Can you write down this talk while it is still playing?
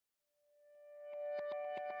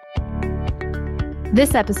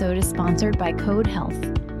This episode is sponsored by Code Health.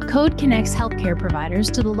 Code connects healthcare providers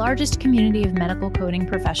to the largest community of medical coding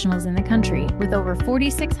professionals in the country, with over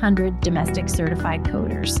 4,600 domestic certified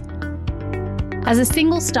coders. As a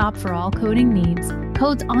single stop for all coding needs,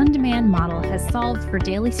 Code's on-demand model has solved for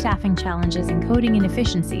daily staffing challenges and coding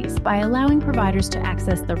inefficiencies by allowing providers to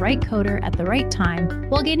access the right coder at the right time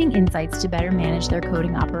while gaining insights to better manage their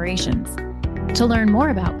coding operations. To learn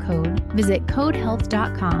more about Code, visit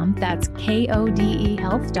codehealth.com, that's KODE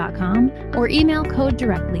health.com, or email Code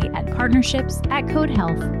directly at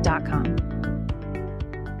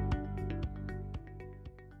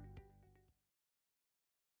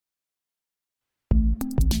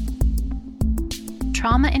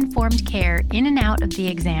Trauma-informed care in and out of the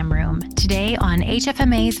exam room, today on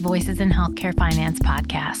HFMA's Voices in Healthcare Finance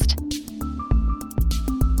podcast.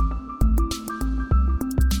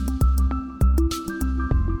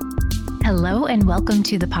 Hello and welcome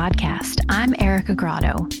to the podcast. I'm Erica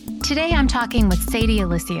Grotto. Today I'm talking with Sadie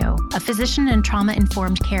Alisio, a physician and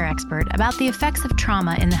trauma-informed care expert, about the effects of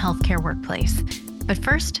trauma in the healthcare workplace. But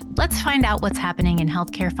first, let's find out what's happening in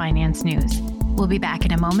healthcare finance news. We'll be back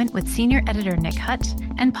in a moment with Senior Editor Nick Hutt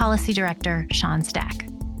and Policy Director Sean Stack.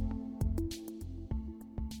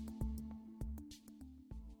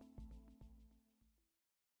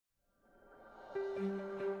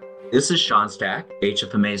 This is Sean Stack,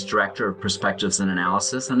 HFMA's Director of Perspectives and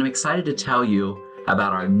Analysis, and I'm excited to tell you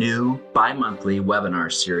about our new bi-monthly webinar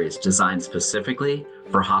series designed specifically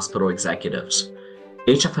for hospital executives.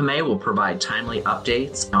 HFMA will provide timely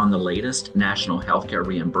updates on the latest national healthcare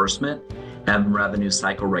reimbursement and revenue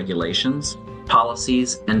cycle regulations,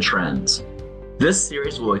 policies, and trends. This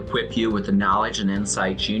series will equip you with the knowledge and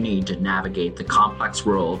insights you need to navigate the complex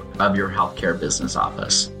world of your healthcare business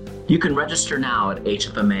office. You can register now at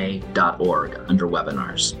hfma.org under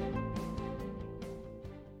webinars.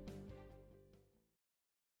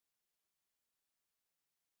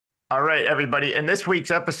 All right, everybody. In this week's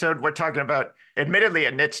episode, we're talking about admittedly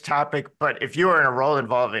a niche topic, but if you are in a role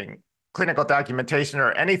involving clinical documentation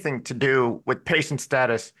or anything to do with patient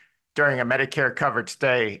status during a Medicare covered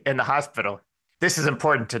stay in the hospital, this is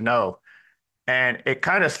important to know. And it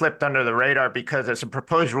kind of slipped under the radar because it's a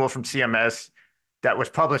proposed rule from CMS that was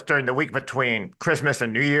published during the week between Christmas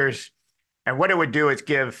and New Year's. And what it would do is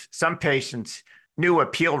give some patients new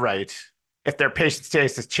appeal rights if their patient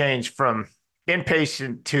status changed from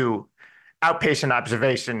inpatient to outpatient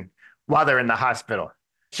observation while they're in the hospital.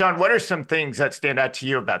 Sean, what are some things that stand out to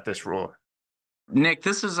you about this rule? Nick,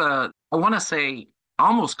 this is I want to say,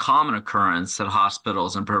 almost common occurrence that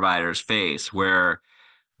hospitals and providers face where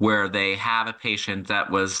they have a patient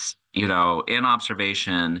that was, in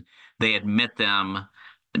observation. They admit them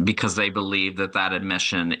because they believe that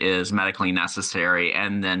admission is medically necessary.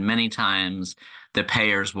 And then many times the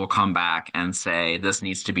payers will come back and say, this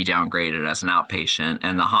needs to be downgraded as an outpatient.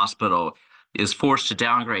 And the hospital is forced to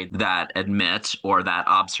downgrade that admit or that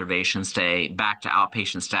observation stay back to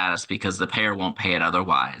outpatient status because the payer won't pay it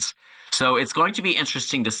otherwise. So it's going to be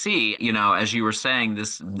interesting to see, as you were saying,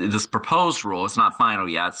 this proposed rule, it's not final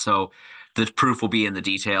yet. So the proof will be in the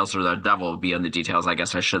details, or the devil will be in the details, I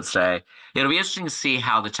guess I should say. It'll be interesting to see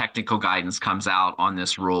how the technical guidance comes out on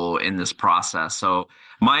this rule in this process. So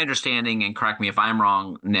my understanding, and correct me if I'm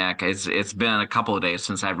wrong, Nick, it's been a couple of days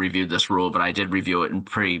since I've reviewed this rule, but I did review it in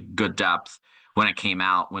pretty good depth when it came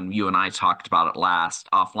out, when you and I talked about it last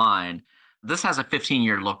offline. This has a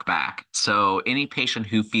 15-year look back. So any patient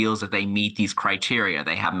who feels that they meet these criteria,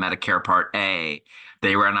 they have Medicare Part A,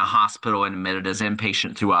 they were in a hospital and admitted as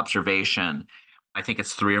inpatient through observation, I think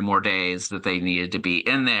it's 3 or more days that they needed to be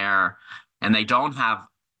in there, and they don't have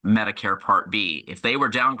Medicare Part B. If they were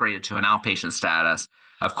downgraded to an outpatient status,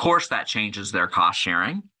 of course that changes their cost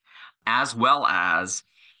sharing, as well as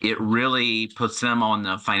it really puts them on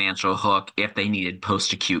the financial hook if they needed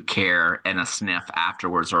post-acute care and a SNF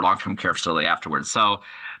afterwards or long-term care facility afterwards. So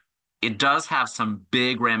it does have some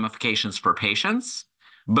big ramifications for patients,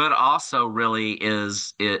 but also really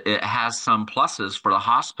it has some pluses for the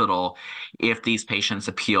hospital if these patients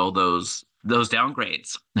appeal those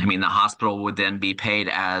downgrades. I mean, the hospital would then be paid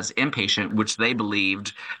as inpatient, which they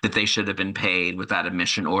believed that they should have been paid with that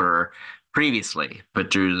admission order previously, but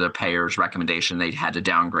due to the payer's recommendation, they had to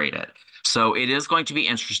downgrade it. So it is going to be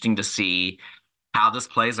interesting to see how this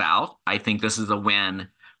plays out. I think this is a win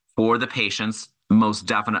for the patients, most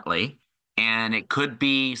definitely. And it could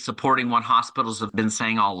be supporting what hospitals have been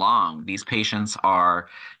saying all along. These patients are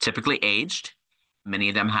typically aged. Many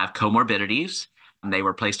of them have comorbidities. They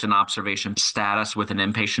were placed in observation status with an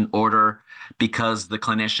inpatient order because the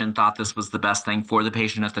clinician thought this was the best thing for the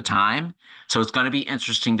patient at the time. So it's going to be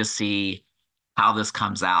interesting to see how this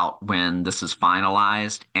comes out when this is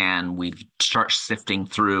finalized and we start sifting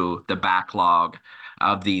through the backlog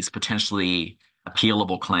of these potentially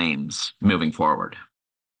appealable claims moving forward.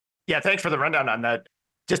 Yeah, thanks for the rundown on that.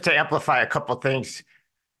 Just to amplify a couple of things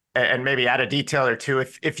and maybe add a detail or two,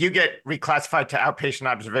 if you get reclassified to outpatient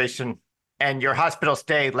observation and your hospital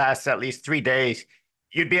stay lasts at least 3 days,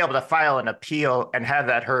 you'd be able to file an appeal and have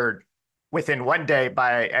that heard within 1 day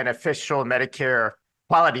by an official Medicare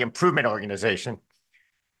quality improvement organization.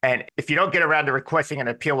 And if you don't get around to requesting an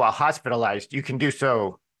appeal while hospitalized, you can do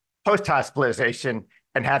so post-hospitalization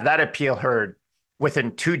and have that appeal heard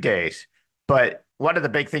within 2 days. But one of the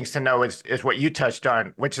big things to know is what you touched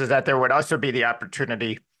on, which is that there would also be the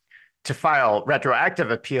opportunity to file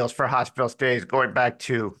retroactive appeals for hospital stays going back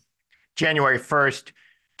to January 1st,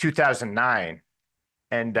 2009.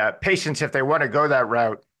 And patients, if they want to go that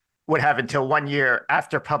route, would have until 1 year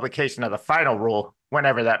after publication of the final rule,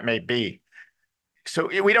 whenever that may be. So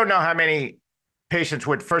we don't know how many patients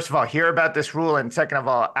would, first of all, hear about this rule, and second of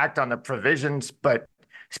all, act on the provisions. But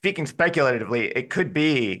speaking speculatively, it could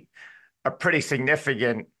be a pretty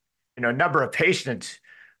significant, number of patients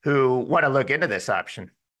who want to look into this option.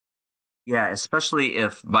 Yeah, especially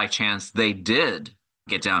if by chance they did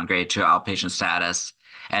get downgraded to outpatient status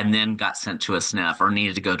and then got sent to a SNF or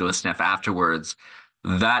needed to go to a SNF afterwards.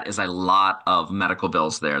 That is a lot of medical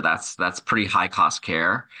bills there. That's pretty high cost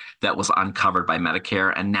care that was uncovered by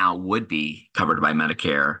Medicare and now would be covered by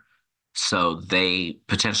Medicare. So they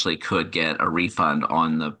potentially could get a refund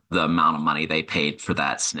on the amount of money they paid for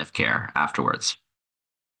that SNF care afterwards.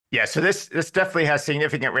 Yeah, so this definitely has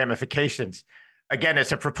significant ramifications. Again,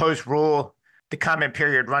 it's a proposed rule. The comment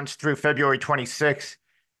period runs through February 26th.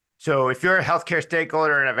 So if you're a healthcare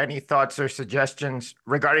stakeholder and have any thoughts or suggestions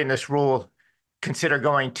regarding this rule, consider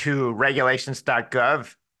going to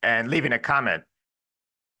regulations.gov and leaving a comment.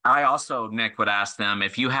 I also, Nick, would ask them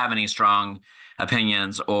if you have any strong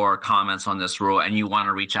opinions or comments on this rule and you want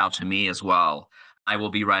to reach out to me as well. I will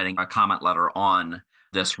be writing a comment letter on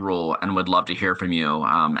this rule and would love to hear from you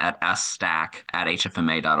at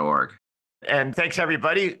sstack@hfma.org. And thanks,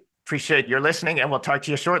 everybody. Appreciate your listening, and we'll talk to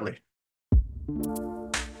you shortly.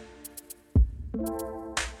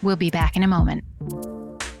 We'll be back in a moment.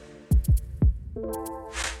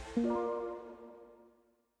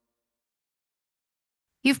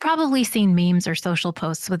 You've probably seen memes or social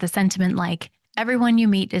posts with a sentiment like, "Everyone you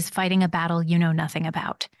meet is fighting a battle you know nothing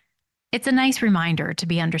about." It's a nice reminder to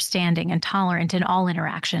be understanding and tolerant in all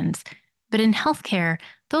interactions, but in healthcare,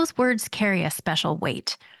 those words carry a special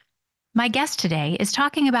weight. My guest today is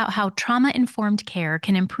talking about how trauma-informed care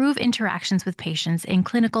can improve interactions with patients in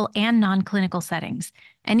clinical and non-clinical settings,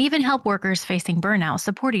 and even help workers facing burnout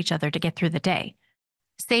support each other to get through the day.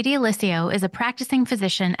 Sadie Alisio is a practicing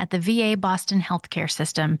physician at the VA Boston Healthcare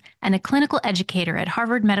System and a clinical educator at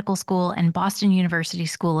Harvard Medical School and Boston University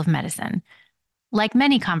School of Medicine. Like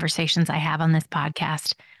many conversations I have on this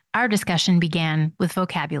podcast, our discussion began with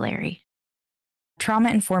vocabulary.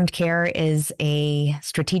 Trauma-informed care is a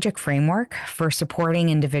strategic framework for supporting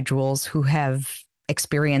individuals who have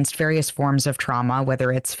experienced various forms of trauma,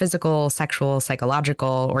 whether it's physical, sexual,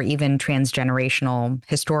 psychological, or even transgenerational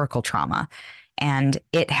historical trauma. And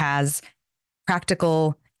it has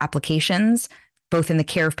practical applications, both in the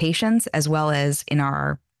care of patients as well as in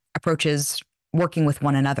our approaches working with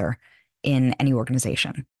one another in any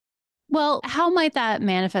organization. Well, how might that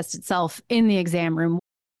manifest itself in the exam room?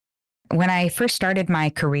 When I first started my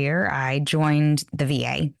career, I joined the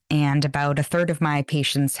VA, and about a third of my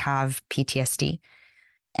patients have PTSD.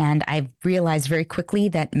 And I realized very quickly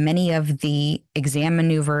that many of the exam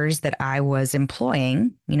maneuvers that I was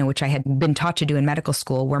employing, which I had been taught to do in medical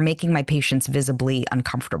school, were making my patients visibly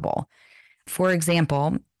uncomfortable. For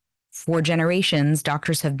example, for generations,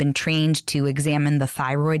 doctors have been trained to examine the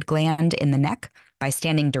thyroid gland in the neck by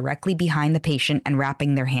standing directly behind the patient and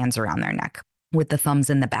wrapping their hands around their neck with the thumbs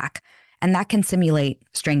in the back. And that can simulate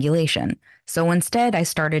strangulation. So instead, I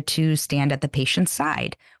started to stand at the patient's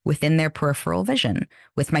side within their peripheral vision,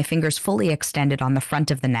 with my fingers fully extended on the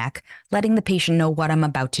front of the neck, letting the patient know what I'm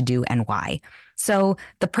about to do and why. So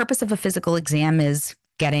the purpose of a physical exam is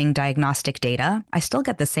getting diagnostic data. I still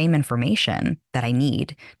get the same information that I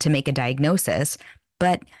need to make a diagnosis,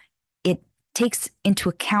 but it takes into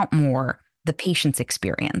account more the patient's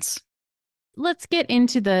experience. Let's get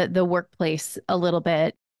into the workplace a little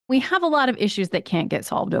bit. We have a lot of issues that can't get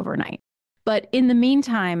solved overnight. But in the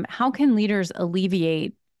meantime, how can leaders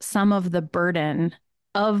alleviate some of the burden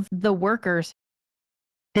of the workers?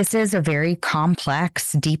 This is a very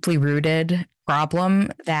complex, deeply rooted problem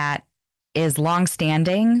that is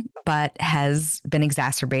longstanding, but has been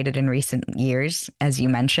exacerbated in recent years, as you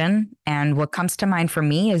mentioned. And what comes to mind for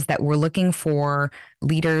me is that we're looking for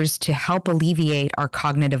leaders to help alleviate our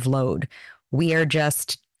cognitive load. We are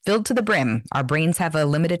just filled to the brim. Our brains have a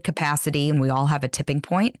limited capacity and we all have a tipping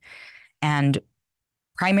point. And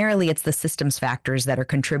primarily, it's the systems factors that are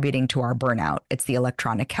contributing to our burnout. It's the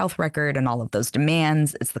electronic health record and all of those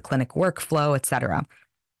demands. It's the clinic workflow, et cetera.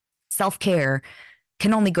 Self-care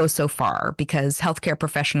can only go so far because healthcare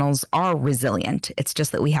professionals are resilient. It's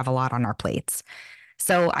just that we have a lot on our plates.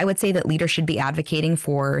 So I would say that leaders should be advocating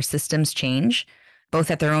for systems change, both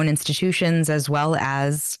at their own institutions as well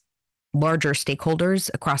as larger stakeholders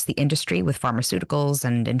across the industry with pharmaceuticals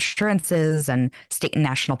and insurances and state and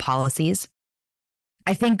national policies.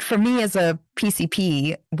 I think for me as a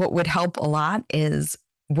PCP, what would help a lot is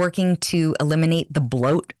working to eliminate the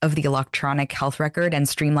bloat of the electronic health record and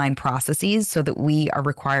streamline processes so that we are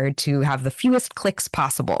required to have the fewest clicks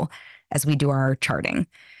possible as we do our charting,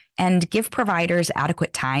 and give providers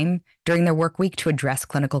adequate time during their work week to address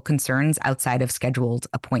clinical concerns outside of scheduled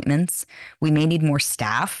appointments. We may need more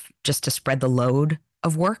staff just to spread the load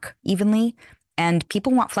of work evenly, and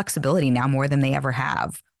people want flexibility now more than they ever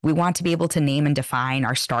have. We want to be able to name and define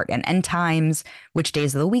our start and end times, which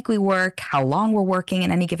days of the week we work, how long we're working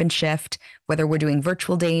in any given shift, whether we're doing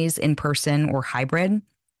virtual days, in person, or hybrid.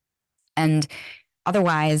 And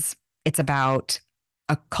otherwise, it's about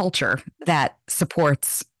a culture that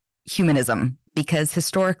supports humanism, because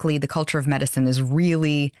historically, the culture of medicine is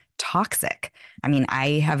really toxic. I mean,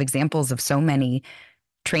 I have examples of so many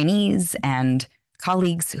trainees and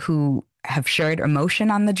colleagues who have shared emotion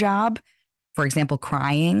on the job. For example,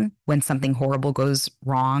 crying when something horrible goes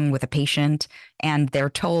wrong with a patient, and they're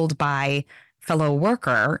told by fellow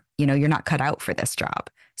worker, you're not cut out for this job.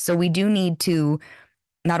 So we do need to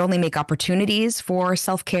not only make opportunities for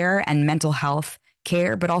self-care and mental health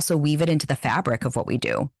care, but also weave it into the fabric of what we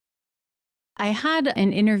do. I had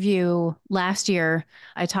an interview last year.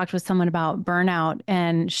 I talked with someone about burnout,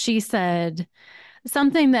 and she said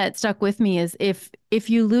something that stuck with me is if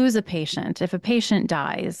you lose a patient, if a patient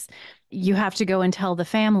dies, you have to go and tell the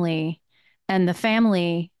family, and the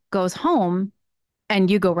family goes home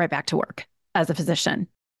and you go right back to work as a physician.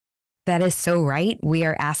 That is so right. We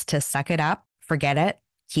are asked to suck it up, forget it,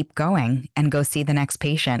 keep going, and go see the next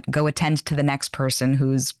patient, go attend to the next person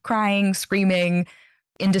who's crying, screaming,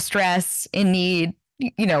 in distress, in need,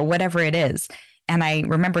 whatever it is. And I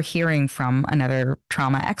remember hearing from another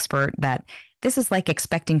trauma expert that this is like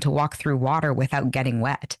expecting to walk through water without getting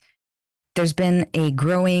wet. There's been a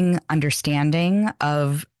growing understanding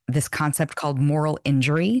of this concept called moral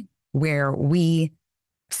injury, where we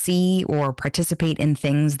see or participate in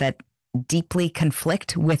things that deeply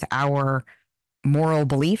conflict with our moral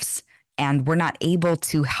beliefs, and we're not able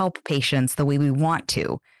to help patients the way we want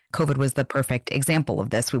to. COVID was the perfect example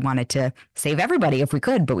of this. We wanted to save everybody if we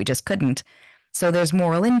could, but we just couldn't. So there's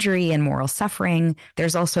moral injury and moral suffering.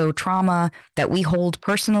 There's also trauma that we hold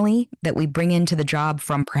personally, that we bring into the job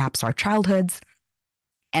from perhaps our childhoods,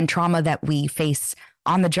 and trauma that we face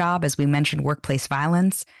on the job, as we mentioned, workplace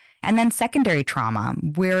violence. And then secondary trauma,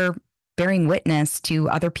 we're bearing witness to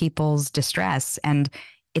other people's distress. And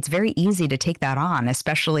it's very easy to take that on,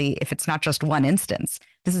 especially if it's not just one instance.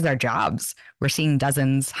 This is our jobs. We're seeing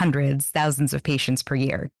dozens, hundreds, thousands of patients per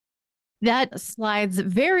year. That slides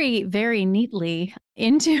very, very neatly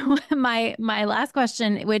into my last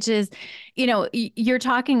question, which is, you're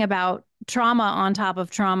talking about trauma on top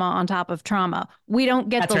of trauma on top of trauma. We don't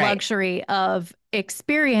get That's the right. luxury of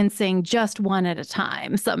experiencing just one at a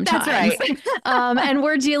time sometimes. That's right. And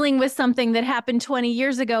we're dealing with something that happened 20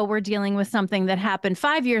 years ago. We're dealing with something that happened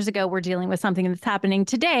 5 years ago. We're dealing with something that's happening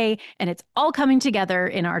today, and it's all coming together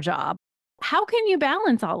in our job. How can you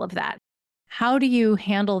balance all of that? How do you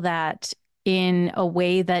handle that in a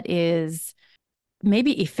way that is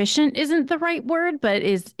maybe efficient isn't the right word, but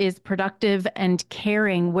is productive and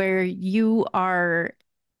caring, where you are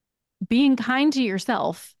being kind to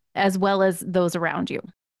yourself as well as those around you?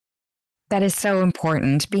 That is so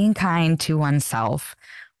important, being kind to oneself.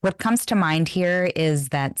 What comes to mind here is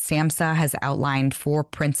that SAMHSA has outlined 4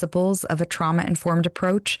 principles of a trauma-informed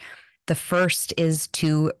approach. The first is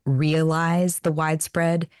to realize the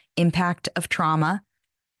widespread impact of trauma.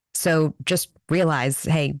 So just realize,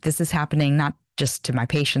 hey, this is happening not just to my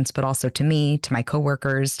patients, but also to me, to my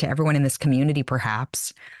coworkers, to everyone in this community,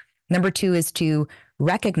 perhaps. Number 2 is to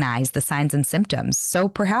recognize the signs and symptoms. So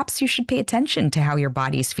perhaps you should pay attention to how your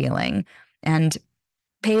body's feeling and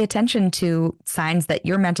pay attention to signs that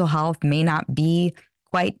your mental health may not be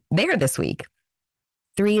quite there this week.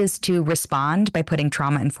 3 is to respond by putting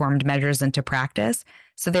trauma-informed measures into practice.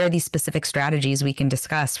 So there are these specific strategies we can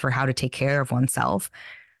discuss for how to take care of oneself.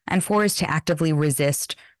 And 4 is to actively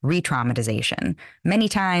resist re-traumatization. Many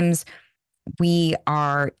times we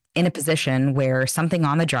are in a position where something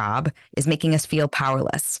on the job is making us feel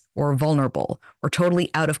powerless or vulnerable or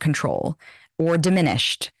totally out of control or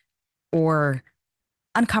diminished or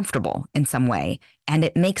uncomfortable in some way. And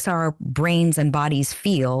it makes our brains and bodies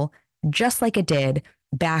feel just like it did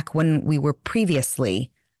back when we were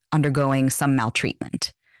previously undergoing some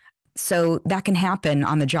maltreatment. So that can happen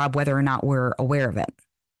on the job whether or not we're aware of it.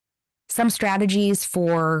 Some strategies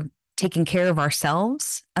for taking care of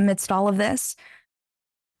ourselves amidst all of this.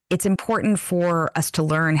 It's important for us to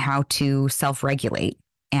learn how to self-regulate.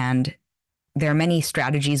 And there are many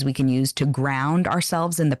strategies we can use to ground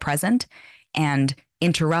ourselves in the present and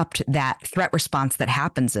interrupt that threat response that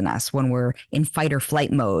happens in us when we're in fight or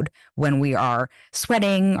flight mode, when we are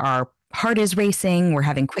sweating, our heart is racing, we're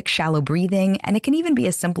having quick, shallow breathing. And it can even be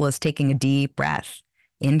as simple as taking a deep breath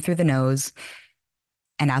in through the nose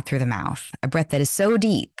and out through the mouth, a breath that is so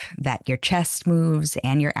deep that your chest moves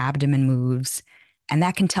and your abdomen moves. And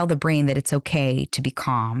that can tell the brain that it's okay to be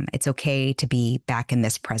calm. It's okay to be back in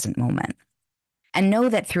this present moment. And know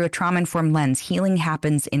that through a trauma-informed lens, healing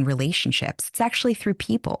happens in relationships. It's actually through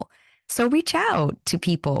people. So reach out to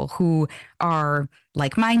people who are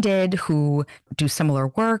like-minded, who do similar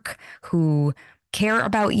work, who care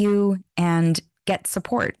about you, and get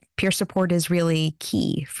support. Peer support is really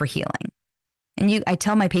key for healing. And I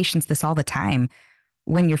tell my patients this all the time.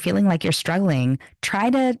 When you're feeling like you're struggling, try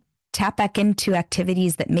to tap back into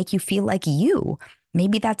activities that make you feel like you.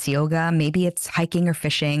 Maybe that's yoga, maybe it's hiking or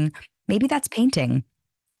fishing, maybe that's painting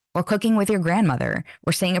or cooking with your grandmother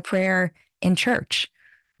or saying a prayer in church.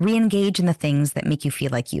 Re-engage in the things that make you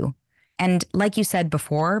feel like you. And like you said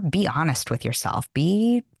before, be honest with yourself.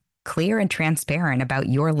 Be clear and transparent about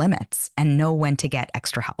your limits and know when to get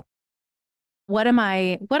extra help. What am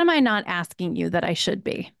I not asking you that I should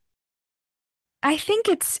be? I think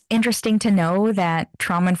it's interesting to know that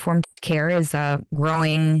trauma-informed care is a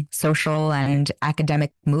growing social and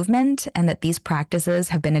academic movement, and that these practices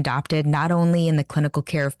have been adopted not only in the clinical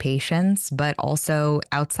care of patients, but also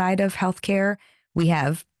outside of healthcare. We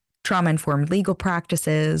have trauma-informed legal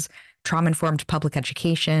practices, trauma-informed public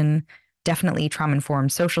education, definitely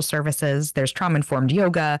trauma-informed social services. There's trauma-informed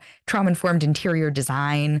yoga, trauma-informed interior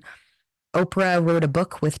design. Oprah wrote a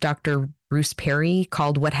book with Dr. Bruce Perry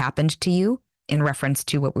called What Happened to You, in reference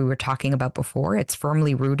to what we were talking about before. It's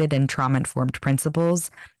firmly rooted in trauma-informed principles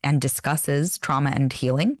and discusses trauma and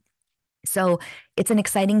healing. So it's an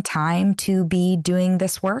exciting time to be doing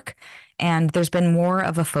this work. And there's been more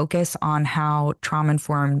of a focus on how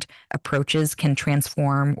trauma-informed approaches can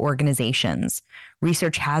transform organizations.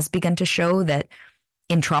 Research has begun to show that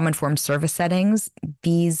in trauma-informed service settings,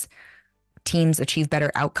 these teams achieve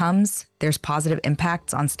better outcomes. There's positive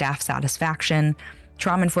impacts on staff satisfaction.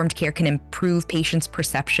 Trauma-informed care can improve patients'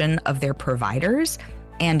 perception of their providers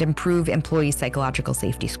and improve employee psychological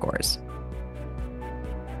safety scores.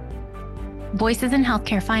 Voices in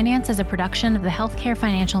Healthcare Finance is a production of the Healthcare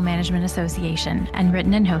Financial Management Association and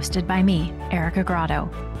written and hosted by me, Erica Grotto.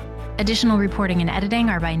 Additional reporting and editing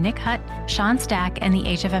are by Nick Hutt, Sean Stack, and the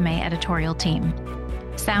HFMA editorial team.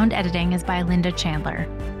 Sound editing is by Linda Chandler.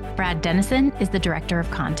 Brad Dennison is the Director of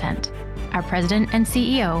Content. Our President and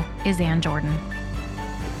CEO is Ann Jordan.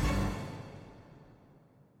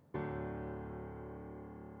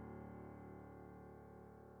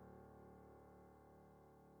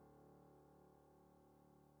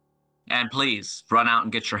 And please run out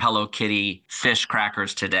and get your Hello Kitty fish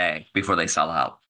crackers today before they sell out.